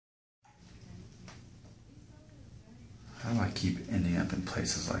How do I keep ending up in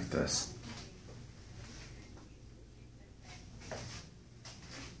places like this?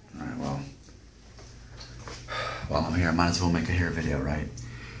 Alright, well, while I'm here, I might as well make a hair video, right?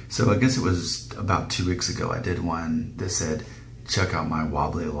 So I guess it was about 2 weeks ago I did one that said, check out my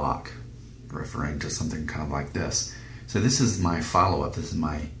wobbly lock, referring to something kind of like this. So this is my follow-up. This is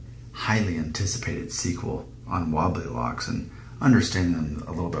my highly anticipated sequel on wobbly locks and understanding them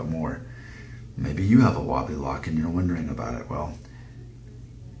a little bit more. Maybe you have a wobbly lock and you're wondering about it. Well,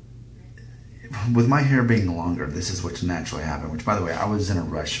 with my hair being longer, this is what's naturally happened, which, by the way, I was in a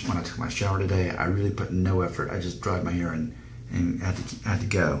rush when I took my shower today. I really put no effort. I just dried my hair and had to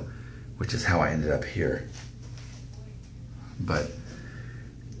go, which is how I ended up here. But,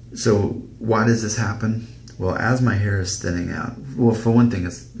 so why does this happen? Well, as my hair is thinning out, well, for one thing,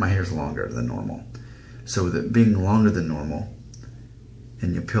 my hair is longer than normal. So with it being longer than normal,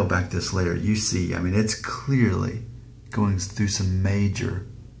 and you peel back this layer, you see, I mean, it's clearly going through some major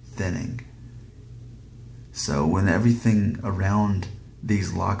thinning. So when everything around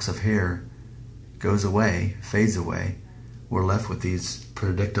these locks of hair goes away, fades away, we're left with these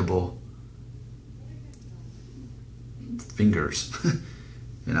predictable fingers.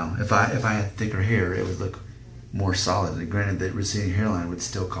 You know, if I had thicker hair, it would look more solid. And granted, the receding hairline would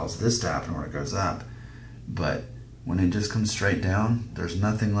still cause this to happen where it goes up, but when it just comes straight down, there's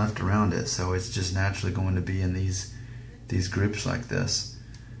nothing left around it, so it's just naturally going to be in these groups like this.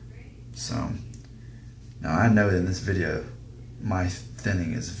 So now I know in this video my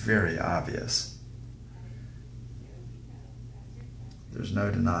thinning is very obvious. There's no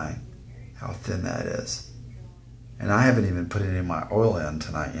denying how thin that is. And I haven't even put any of my oil in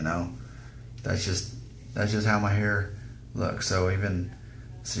tonight, you know. That's just how my hair looks. So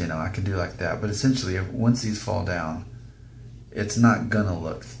you know, I can do like that. But essentially, once these fall down, it's not gonna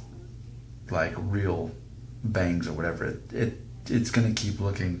look like real bangs or whatever. It's gonna keep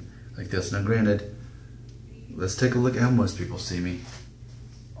looking like this. Now, granted, let's take a look at how most people see me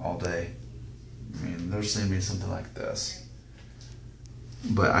all day. I mean, they're seeing me something like this.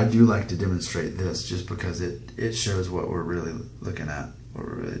 But I do like to demonstrate this just because it shows what we're really looking at, what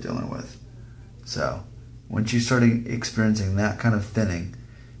we're really dealing with. So, once you start experiencing that kind of thinning,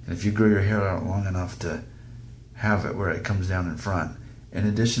 and if you grow your hair out long enough to have it where it comes down in front, in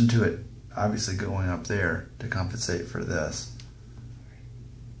addition to it obviously going up there to compensate for this,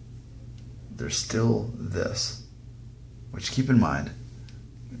 there's still this, which, keep in mind,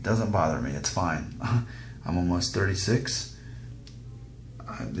 it doesn't bother me, it's fine. I'm almost 36.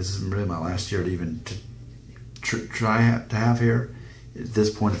 This is really my last year to even try to have hair. At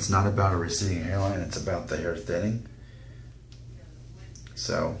this point, it's not about a receding hairline, it's about the hair thinning.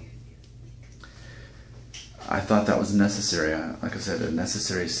 So I thought that was necessary. Like I said, a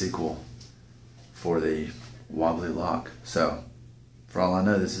necessary sequel for the wobbly lock. So for all I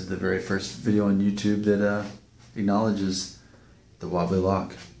know, this is the very first video on YouTube that acknowledges the wobbly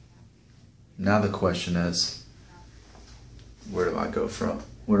lock. Now the question is, where do I go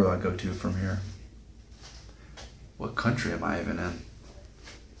to from here? What country am I even in?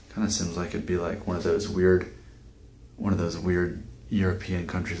 Kind of seems like it'd be like one of those weird European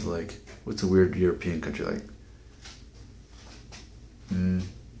countries. Like, what's a weird European country like?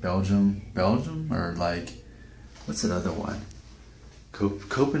 Belgium, or like, what's that other one?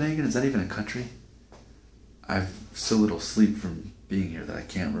 Copenhagen? Is that even a country? I've so little sleep from being here that I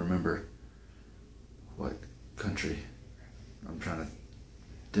can't remember what country. I'm trying to...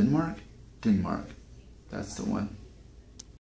 Denmark? Denmark. That's the one.